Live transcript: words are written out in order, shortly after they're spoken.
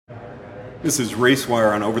This is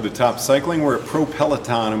RaceWire on Over the Top Cycling. We're at Pro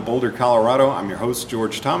Peloton in Boulder, Colorado. I'm your host,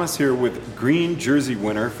 George Thomas, here with green jersey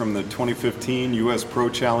winner from the 2015 U.S. Pro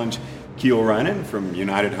Challenge, Kiel Reijnen from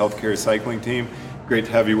United Healthcare Cycling Team. Great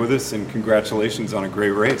to have you with us, and congratulations on a great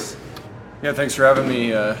race. Yeah, thanks for having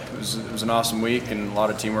me. It was an awesome week, and a lot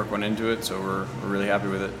of teamwork went into it, so we're really happy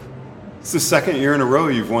with it. It's the second year in a row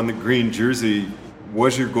you've won the green jersey.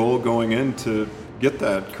 Was your goal going in to get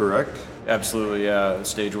that, correct? Absolutely, yeah.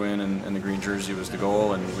 Stage win and the green jersey was the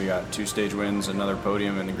goal, and we got 2 stage wins, another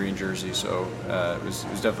podium in the green jersey. So it was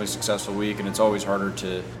definitely a successful week, and it's always harder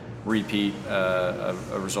to repeat a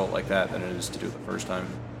result like that than it is to do it the first time.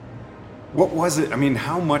 What was it? I mean,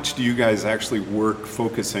 how much do you guys actually work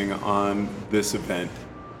focusing on this event?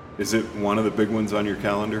 Is it one of the big ones on your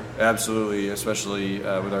calendar? Absolutely, especially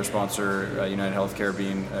with our sponsor, United Healthcare,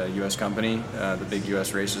 being a U.S. company. The big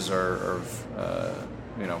U.S. races are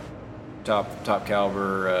top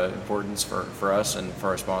caliber importance for us and for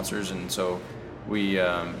our sponsors, and so we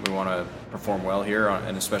want to perform well here,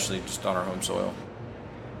 and especially just on our home soil.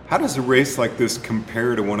 How does a race like this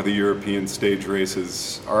compare to one of the European stage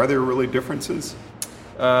races? Are there really differences?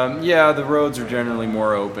 Yeah, the roads are generally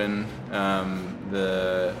more open.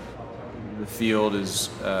 The field is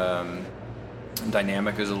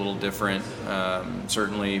dynamic is a little different,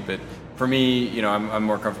 certainly, but for me, I'm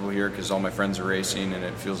more comfortable here because all my friends are racing, and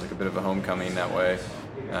it feels like a bit of a homecoming that way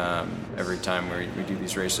every time we do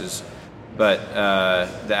these races. But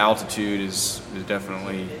the altitude is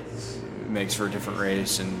definitely makes for a different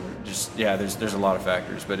race, and just there's a lot of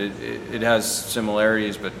factors, but it has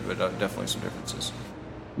similarities, but definitely some differences.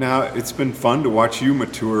 Now, it's been fun to watch you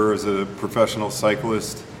mature as a professional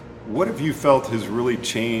cyclist. What have you felt has really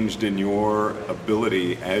changed in your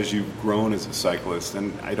ability as you've grown as a cyclist?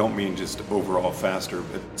 And I don't mean just overall faster,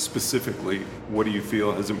 but specifically, what do you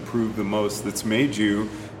feel has improved the most that's made you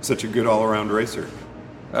such a good all-around racer?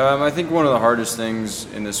 I think one of the hardest things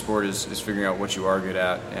in this sport is figuring out what you are good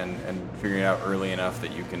at, and figuring it out early enough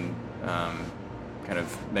that you can kind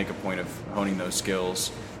of make a point of honing those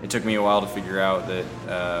skills. It took me a while to figure out that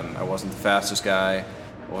I wasn't the fastest guy,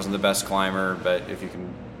 I wasn't the best climber, but if you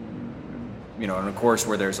can, on a course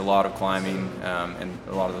where there's a lot of climbing and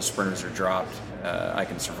a lot of the sprinters are dropped, I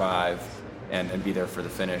can survive and be there for the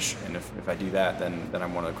finish. And if I do that, then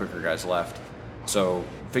I'm one of the quicker guys left. So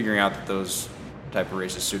figuring out that those type of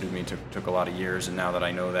races suited me took a lot of years, and now that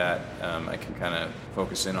I know that, I can kind of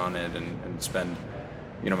focus in on it and spend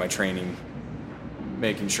my training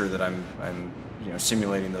making sure that I'm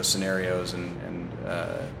simulating those scenarios and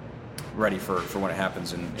ready for when it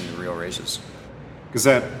happens in the real races. Because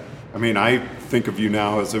I think of you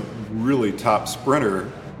now as a really top sprinter,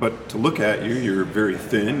 but to look at you, you're very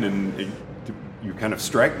thin, and you kind of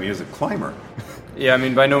strike me as a climber. Yeah,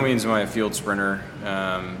 by no means am I a field sprinter,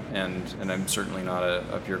 and I'm certainly not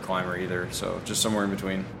a pure climber either, so just somewhere in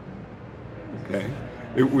between. Okay.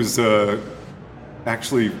 It was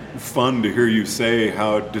actually fun to hear you say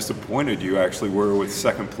how disappointed you actually were with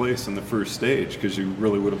second place in the first stage, because you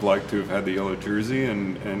really would have liked to have had the yellow jersey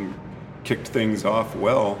and kicked things off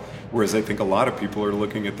well, whereas I think a lot of people are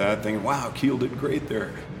looking at that thinking, wow, Kiel did great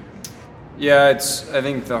there. Yeah, I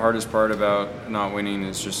think the hardest part about not winning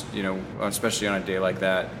is just, especially on a day like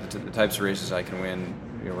that, the types of races I can win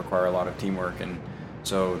require a lot of teamwork, and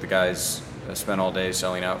so the guys spent all day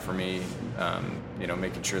selling out for me,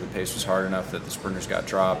 making sure the pace was hard enough that the sprinters got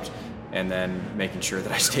dropped, and then making sure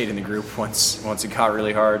that I stayed in the group once it got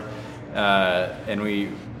really hard, and we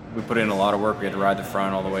put in a lot of work. We had to ride the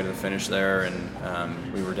front all the way to the finish there,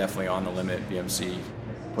 and we were definitely on the limit. BMC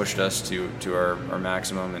pushed us to our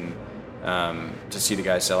maximum, and to see the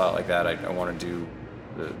guys sell out like that, I want to do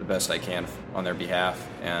the best I can on their behalf,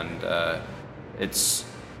 and it's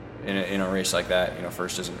in a race like that,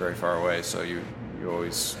 first isn't very far away, so you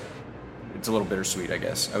always, it's a little bittersweet, I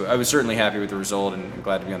guess. I was certainly happy with the result and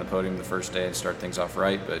glad to be on the podium the first day and start things off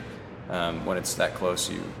right, but when it's that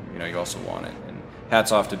close, you also want it. And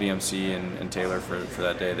hats off to BMC and Taylor for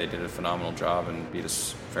that day. They did a phenomenal job and beat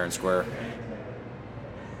us fair and square.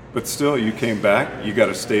 But still, you came back, you got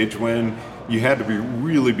a stage win. You had to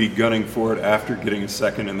really be gunning for it after getting a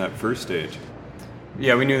second in that first stage.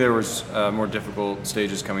 Yeah, we knew there was more difficult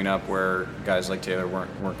stages coming up where guys like Taylor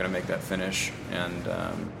weren't going to make that finish,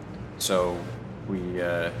 and so we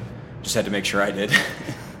just had to make sure I did.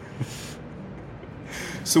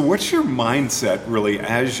 So what's your mindset really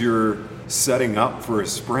as you're setting up for a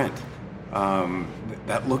sprint?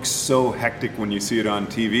 That looks so hectic when you see it on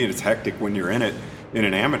TV, and it's hectic when you're in it in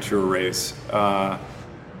an amateur race,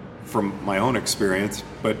 from my own experience,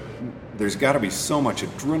 but there's got to be so much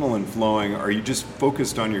adrenaline flowing. Are you just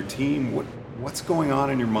focused on your team? What's going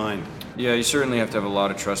on in your mind? Yeah, you certainly have to have a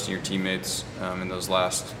lot of trust in your teammates in those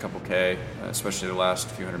last couple K, especially the last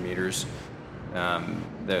few hundred meters.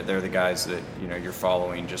 They're the guys that you're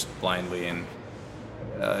following just blindly, and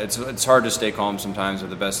it's hard to stay calm sometimes. But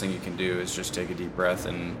the best thing you can do is just take a deep breath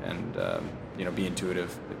and be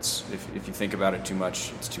intuitive. It's if you think about it too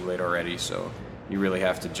much, it's too late already. So you really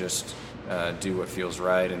have to just do what feels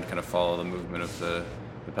right and kind of follow the movement of the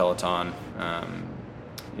peloton.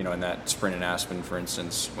 In that sprint in Aspen, for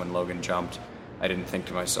instance, when Logan jumped, I didn't think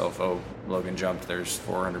to myself, oh, Logan jumped, there's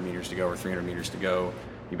 400 meters to go or 300 meters to go,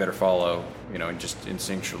 you better follow, and just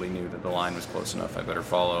instinctually knew that the line was close enough, I better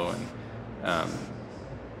follow, and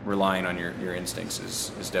relying on your instincts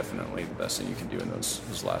is definitely the best thing you can do in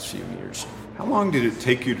those last few meters. How long did it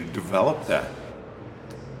take you to develop that?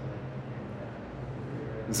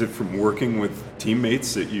 Is it from working with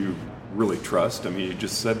teammates that you really trust? I mean, you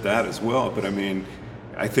just said that as well, but I mean,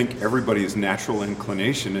 I think everybody's natural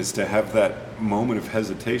inclination is to have that moment of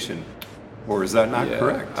hesitation. Or is that not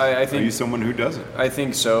correct? I think, are you someone who doesn't? I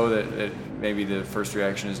think so, that maybe the first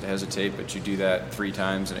reaction is to hesitate, but you do that 3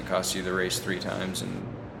 times and it costs you the race 3 times,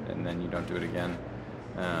 and then you don't do it again.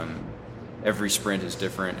 Every sprint is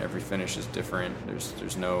different, every finish is different.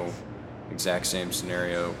 There's no exact same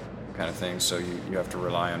scenario kind of thing, so you have to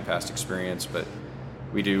rely on past experience, but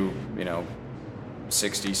we do,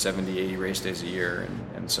 60, 70, 80 race days a year,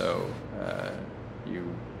 and so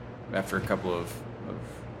you, after a couple of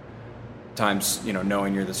times,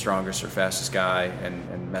 knowing you're the strongest or fastest guy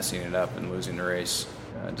and messing it up and losing the race,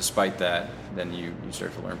 despite that, then you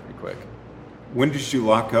start to learn pretty quick. When did you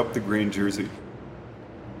lock up the green jersey?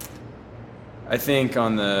 I think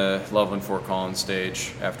on the Loveland Fort Collins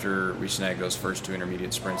stage, after we snagged those first 2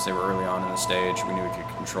 intermediate sprints, they were early on in the stage. We knew we could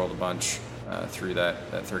control the bunch through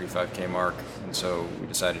that 35K mark, and so we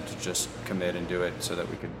decided to just commit and do it so that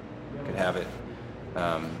we could have it,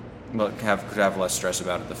 could have less stress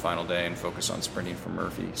about it the final day and focus on sprinting for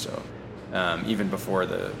Murphy. So even before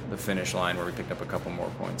the finish line, where we picked up a couple more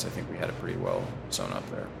points, I think we had it pretty well sewn up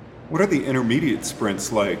there. What are the intermediate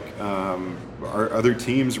sprints like? Are other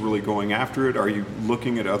teams really going after it? Are you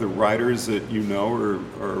looking at other riders that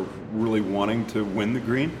are really wanting to win the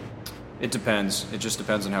green? It depends. It just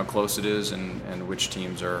depends on how close it is and which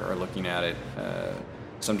teams are looking at it.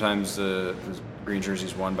 Sometimes the green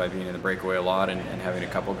jersey's won by being in the breakaway a lot and having a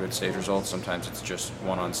couple good stage results. Sometimes it's just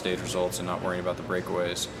won on stage results and not worrying about the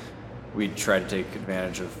breakaways. We try to take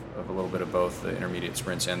advantage of a little bit of both the intermediate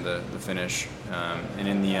sprints and the finish. And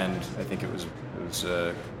in the end, I think it was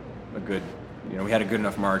a good, we had a good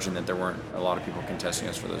enough margin that there weren't a lot of people contesting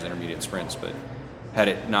us for those intermediate sprints. But had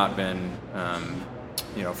it not been,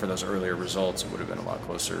 for those earlier results, it would have been a lot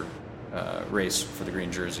closer race for the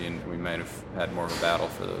green jersey, and we might have had more of a battle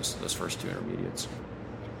for those first 2 intermediates.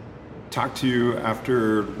 Talk to you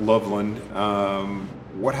after Loveland.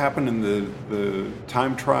 What happened in the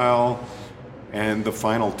time trial and the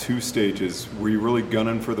final 2 stages? Were you really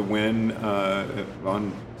gunning for the win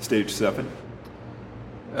on stage 7?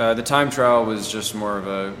 The time trial was just more of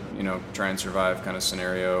a try and survive kind of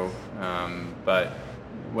scenario, but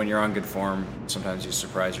when you're on good form, sometimes you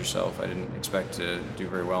surprise yourself. I didn't expect to do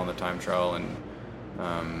very well in the time trial,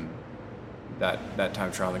 and that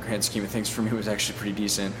time trial in the grand scheme of things for me was actually pretty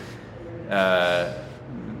decent.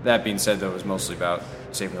 That being said, though, it was mostly about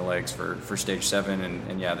saving the legs for stage 7,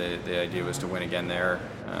 and the idea was to win again there.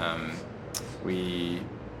 We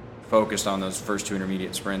focused on those first 2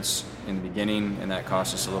 intermediate sprints in the beginning, and that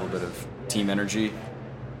cost us a little bit of team energy,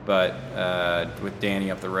 but with Danny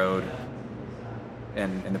up the road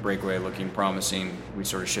and the breakaway looking promising, we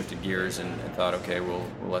sort of shifted gears and thought, okay, we'll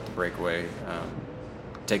let the breakaway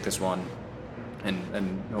take this one,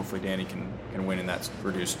 and hopefully Danny can win in that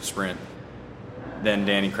reduced sprint. Then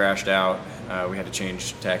Danny crashed out. We had to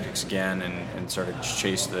change tactics again and started to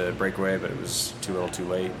chase the breakaway, but it was too little too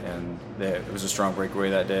late, and it was a strong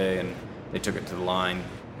breakaway that day, and they took it to the line.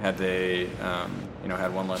 Had they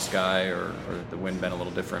had one less guy or the wind been a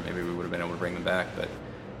little different, maybe we would have been able to bring them back, but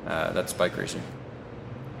that's bike racing.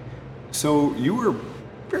 So you were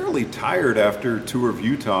fairly tired after Tour of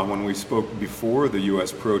Utah when we spoke before the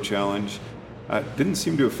U.S. Pro Challenge. Didn't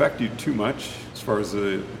seem to affect you too much as far as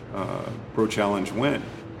the Pro Challenge went.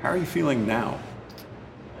 How are you feeling now?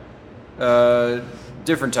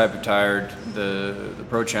 Different type of tired. The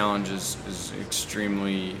Pro Challenge is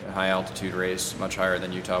extremely high altitude race, much higher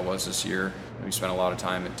than Utah was this year. We spent a lot of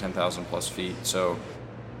time at 10,000 plus feet, so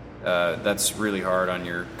that's really hard on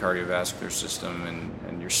your cardiovascular system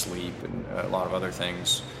and your sleep and a lot of other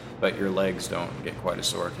things, but your legs don't get quite as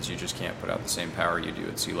sore because you just can't put out the same power you do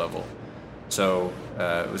at sea level. So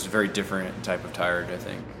it was a very different type of tired, I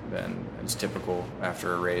think, than is typical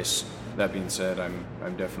after a race. That being said,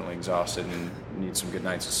 I'm definitely exhausted and need some good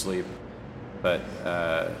nights of sleep. But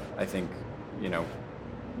I think,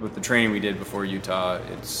 with the training we did before Utah,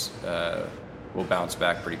 we'll bounce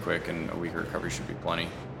back pretty quick, and a week of recovery should be plenty.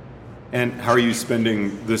 And how are you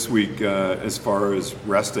spending this week as far as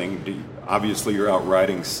resting? Obviously, you're out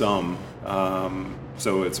riding some,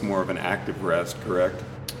 so it's more of an active rest, correct?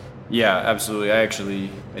 Yeah, absolutely. I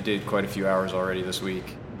did quite a few hours already this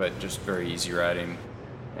week, but just very easy riding,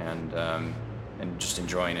 and just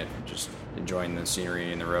enjoying it, just enjoying the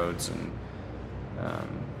scenery and the roads, and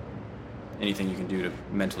anything you can do to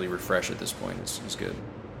mentally refresh at this point is good.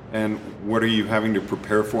 And what are you having to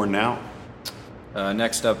prepare for now?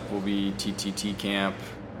 Next up will be TTT camp,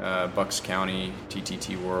 Bucks County,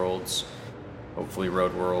 TTT Worlds, hopefully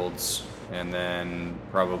Road Worlds, and then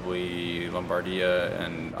probably Lombardia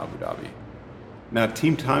and Abu Dhabi. Now,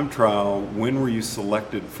 team time trial, when were you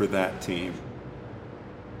selected for that team?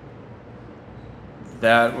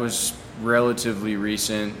 That was relatively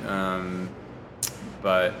recent,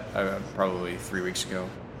 but probably 3 weeks ago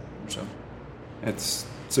or so.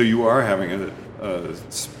 So you are having a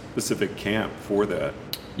specific camp for that?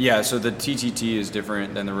 Yeah, so the TTT is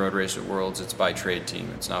different than the road race at Worlds. It's by trade team.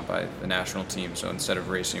 It's not by the national team. So instead of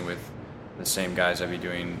racing with the same guys I'd be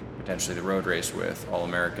doing potentially the road race with,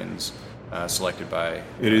 All-Americans, selected by...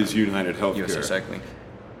 It is United Healthcare. USA Cycling.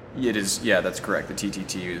 It is, yeah, that's correct. The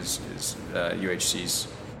TTT is UHC's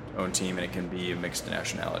own team, and it can be a mixed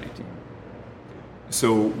nationality team.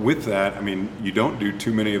 So with that, I mean, you don't do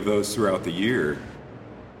too many of those throughout the year,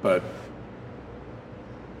 but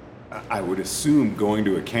I would assume going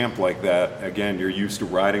to a camp like that, again, you're used to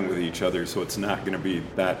riding with each other, so it's not going to be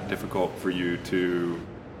that difficult for you to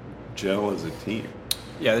gel as a team.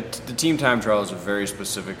 Yeah, the team time trial is a very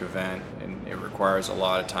specific event, and it requires a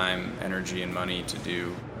lot of time, energy, and money to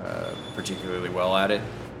do particularly well at it.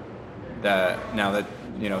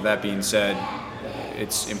 That being said,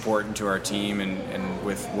 it's important to our team, and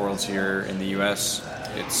with Worlds here in the U.S.,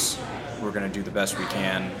 we're going to do the best we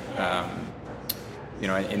can,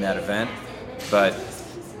 in that event. But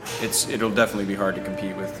it'll definitely be hard to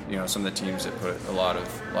compete with some of the teams that put a lot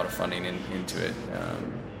of funding into it.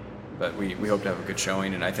 But we hope to have a good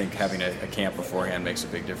showing, and I think having a camp beforehand makes a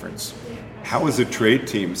big difference. How is a trade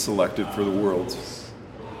team selected for the Worlds?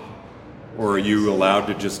 Or are you allowed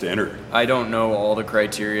to just enter? I don't know all the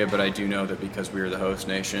criteria, but I do know that because we are the host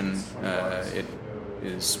nation,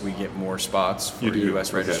 we get more spots for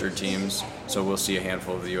U.S. registered teams. So we'll see a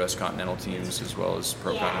handful of the U.S. continental teams as well as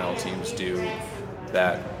pro continental teams do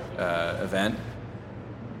that event.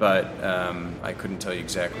 But I couldn't tell you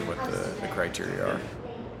exactly what the criteria are.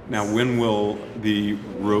 Now, when will the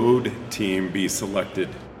road team be selected,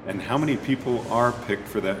 and how many people are picked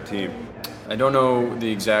for that team? I don't know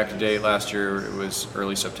the exact date. Last year it was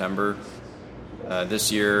early September.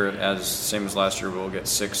 This year, same as last year, we'll get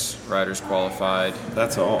 6 riders qualified.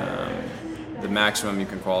 That's all. The maximum you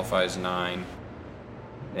can qualify is 9,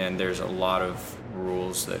 and there's a lot of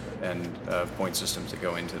rules and point systems that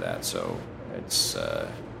go into that. So it's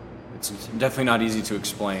definitely not easy to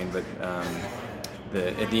explain, but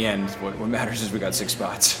at the end, what matters is we got 6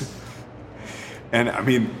 spots. And I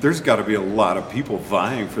mean, there's got to be a lot of people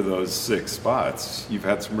vying for those 6 spots. You've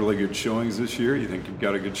had some really good showings this year. You think you've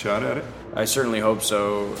got a good shot at it? I certainly hope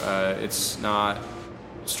so. It's not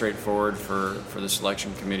straightforward for the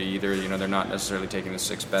selection committee either. They're not necessarily taking the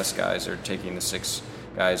 6 best guys. They're taking the 6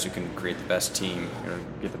 guys who can create the best team,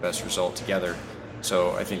 get the best result together.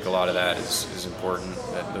 So I think a lot of that is important,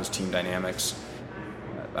 those team dynamics.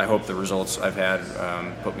 I hope the results I've had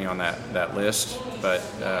put me on that list, but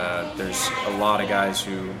there's a lot of guys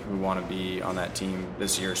who want to be on that team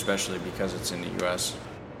this year, especially because it's in the U.S.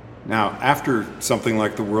 Now, after something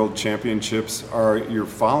like the World Championships, are your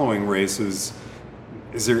following races,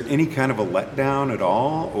 is there any kind of a letdown at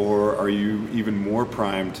all, or are you even more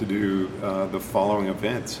primed to do the following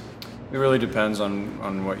events? It really depends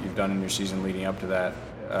on what you've done in your season leading up to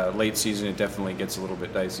that. Late season, it definitely gets a little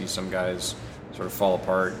bit dicey. Some guys sort of fall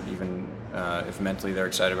apart, even if mentally they're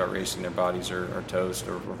excited about racing, their bodies are toast,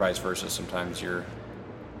 or vice versa. Sometimes your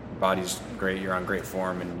body's great, you're on great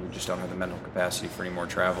form, and you just don't have the mental capacity for any more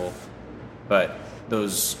travel. But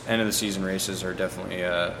those end of the season races are definitely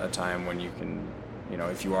a time when you can,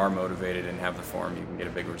 if you are motivated and have the form, you can get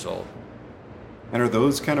a big result. And are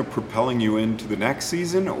those kind of propelling you into the next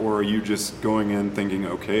season, or are you just going in thinking,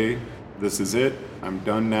 okay, this is it, I'm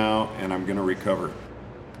done now, and I'm going to recover?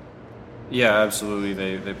 Yeah,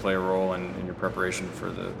 absolutely. They play a role in your preparation for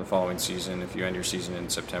the following season. If you end your season in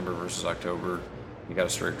September versus October, you got to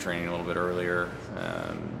start training a little bit earlier.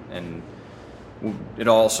 And it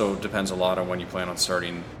also depends a lot on when you plan on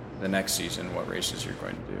starting the next season, what races you're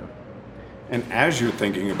going to do. And as you're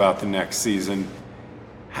thinking about the next season,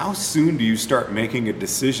 how soon do you start making a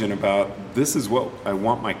decision about this is what I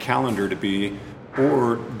want my calendar to be,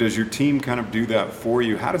 or does your team kind of do that for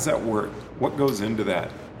you? How does that work? What goes into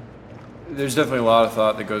that? There's definitely a lot of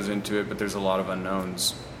thought that goes into it, but there's a lot of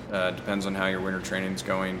unknowns. Depends on how your winter training's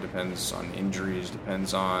going, depends on injuries,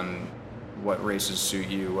 depends on what races suit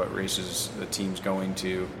you, what races the team's going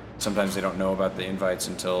to. Sometimes they don't know about the invites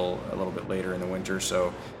until a little bit later in the winter,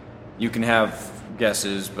 so you can have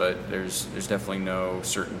guesses, but there's definitely no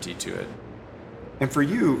certainty to it. And for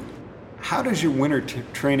you, how does your winter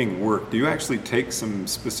training work? Do you actually take some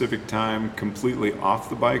specific time completely off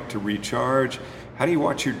the bike to recharge? How do you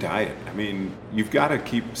watch your diet? I mean, you've got to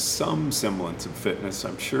keep some semblance of fitness,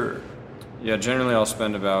 I'm sure. Yeah, generally I'll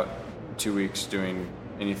spend about 2 weeks doing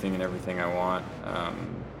anything and everything I want,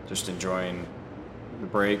 just enjoying the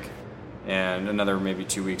break, and another maybe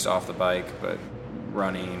 2 weeks off the bike, but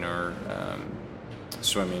running or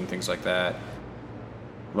swimming, things like that,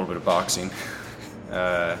 a little bit of boxing.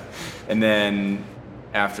 And then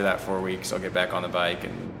after that 4 weeks, I'll get back on the bike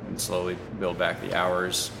and slowly build back the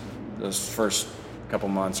hours. Those first couple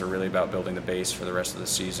months are really about building the base for the rest of the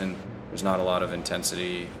season. There's not a lot of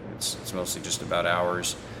intensity. It's mostly just about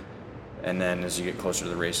hours. And then as you get closer to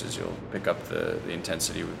the races, you'll pick up the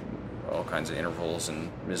intensity with all kinds of intervals and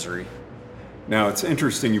misery. Now, it's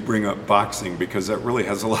interesting you bring up boxing because that really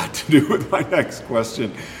has a lot to do with my next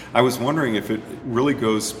question. I was wondering if it really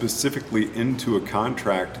goes specifically into a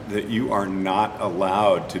contract that you are not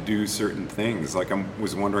allowed to do certain things. Like I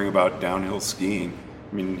was wondering about downhill skiing.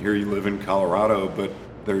 I mean, here you live in Colorado, but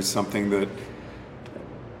there's something that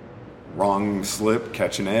wrong slip,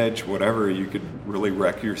 catch an edge, whatever, you could really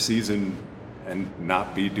wreck your season and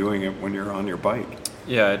not be doing it when you're on your bike.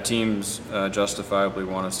 Yeah, teams justifiably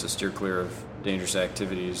want us to steer clear of dangerous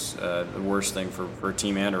activities. The worst thing for a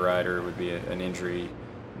team and a rider would be an injury,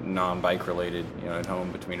 non-bike related, at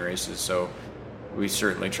home between races. So we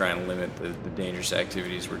certainly try and limit the dangerous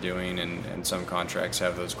activities we're doing, and some contracts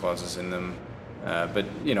have those clauses in them. But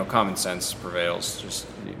common sense prevails. Just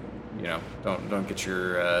don't get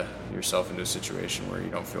yourself into a situation where you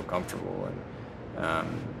don't feel comfortable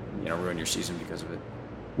and ruin your season because of it.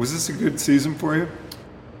 Was this a good season for you?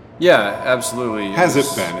 Yeah, absolutely. Has it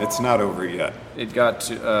been? It's not over yet. It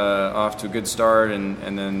got off to a good start,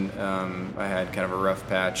 and then I had kind of a rough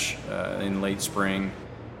patch in late spring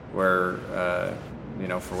where,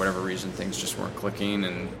 for whatever reason, things just weren't clicking,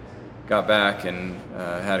 and got back and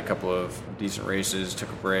had a couple of decent races, took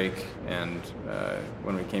a break, and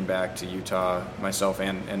when we came back to Utah, myself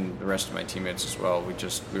and the rest of my teammates as well,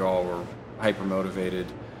 we all were hyper motivated,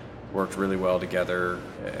 worked really well together,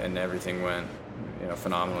 and everything went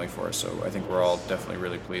phenomenally for us. So I think we're all definitely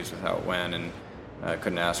really pleased with how it went, and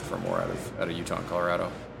couldn't ask for more out of Utah and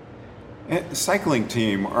Colorado. And cycling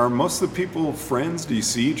team, are most of the people friends? Do you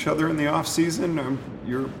see each other in the off season?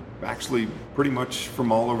 You're actually pretty much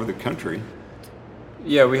from all over the country.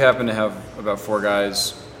 Yeah, we happen to have about 4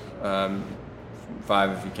 guys, 5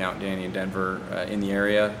 if you count Danny and Denver, in the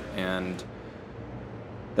area, and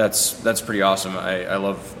that's pretty awesome. I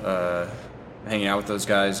love hanging out with those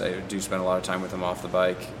guys. I do spend a lot of time with them off the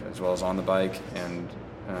bike as well as on the bike, and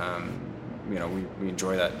we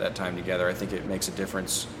enjoy that time together. I think it makes a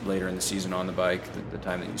difference later in the season on the bike, the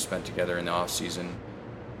time that you spent together in the off season.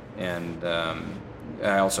 And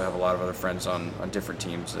I also have a lot of other friends on different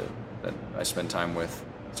teams that I spend time with,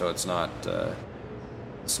 so it's not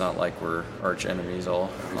like we're arch enemies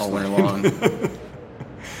all winter long.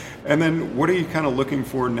 And then what are you kind of looking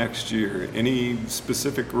for next year? Any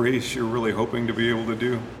specific race you're really hoping to be able to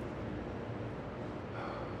do?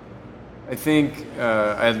 I think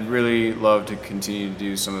I'd really love to continue to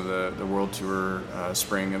do some of the World Tour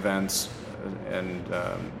spring events, and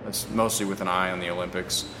it's mostly with an eye on the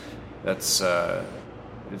Olympics. That's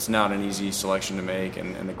it's not an easy selection to make,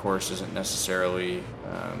 and the course isn't necessarily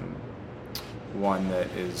one that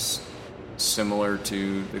is similar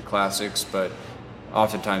to the classics, but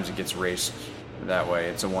oftentimes it gets raced that way.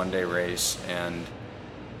 It's a one-day race, and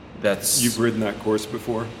that's... You've ridden that course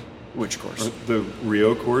before? Which course? The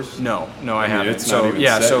Rio course? No, I haven't. It's not even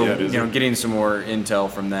set yet, getting some more intel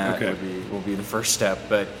from that will be the first step.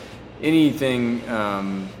 But anything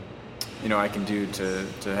I can do to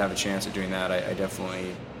have a chance at doing that, I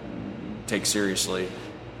definitely take seriously.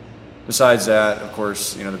 Besides that, of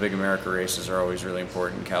course, the big America races are always really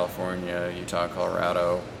important. California, Utah,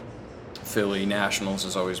 Colorado, Philly, Nationals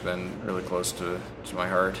has always been really close to my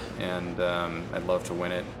heart, and I'd love to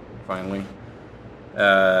win it finally.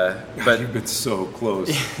 But you've been so close.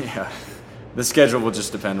 Yeah, the schedule will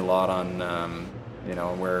just depend a lot on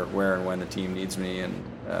where and when the team needs me and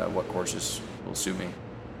what courses will suit me.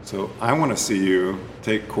 So I want to see you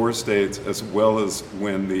take course dates as well as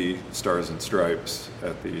win the Stars and Stripes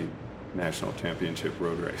at the National Championship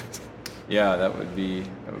Road Race. Yeah, that would be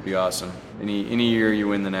awesome. Any year you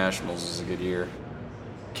win the Nationals is a good year.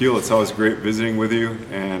 Kiel, it's always great visiting with you,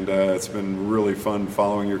 and it's been really fun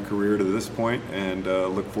following your career to this point, and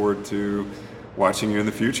look forward to watching you in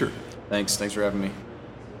the future. Thanks for having me.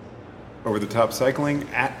 Over the Top Cycling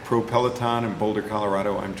at Pro Peloton in Boulder,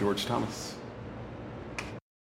 Colorado, I'm George Thomas.